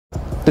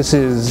This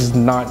is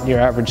not your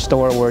average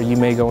store where you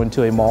may go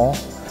into a mall.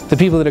 The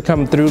people that have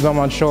come through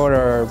Belmont Shore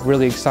are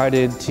really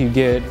excited to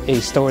get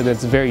a store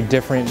that's very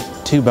different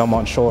to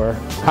Belmont Shore.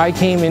 I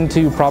came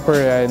into proper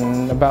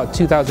in about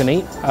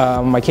 2008.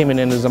 I came in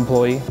as an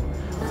employee,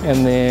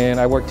 and then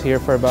I worked here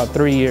for about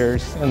 3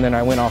 years, and then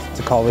I went off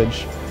to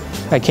college.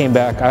 I came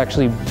back. I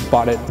actually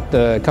bought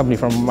the company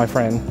from my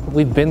friend.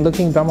 We've been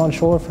looking at Belmont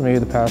Shore for maybe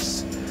the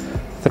past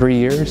 3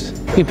 years.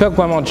 We picked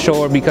Belmont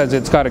Shore because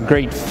it's got a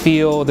great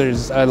feel.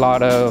 There's a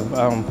lot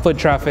of foot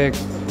traffic.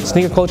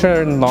 Sneaker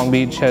culture in Long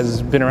Beach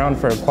has been around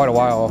for quite a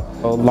while.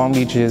 Long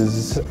Beach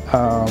is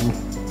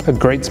a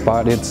great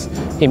spot. It's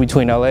in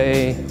between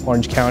LA,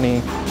 Orange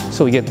County,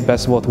 so we get the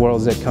best of both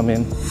worlds that come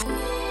in.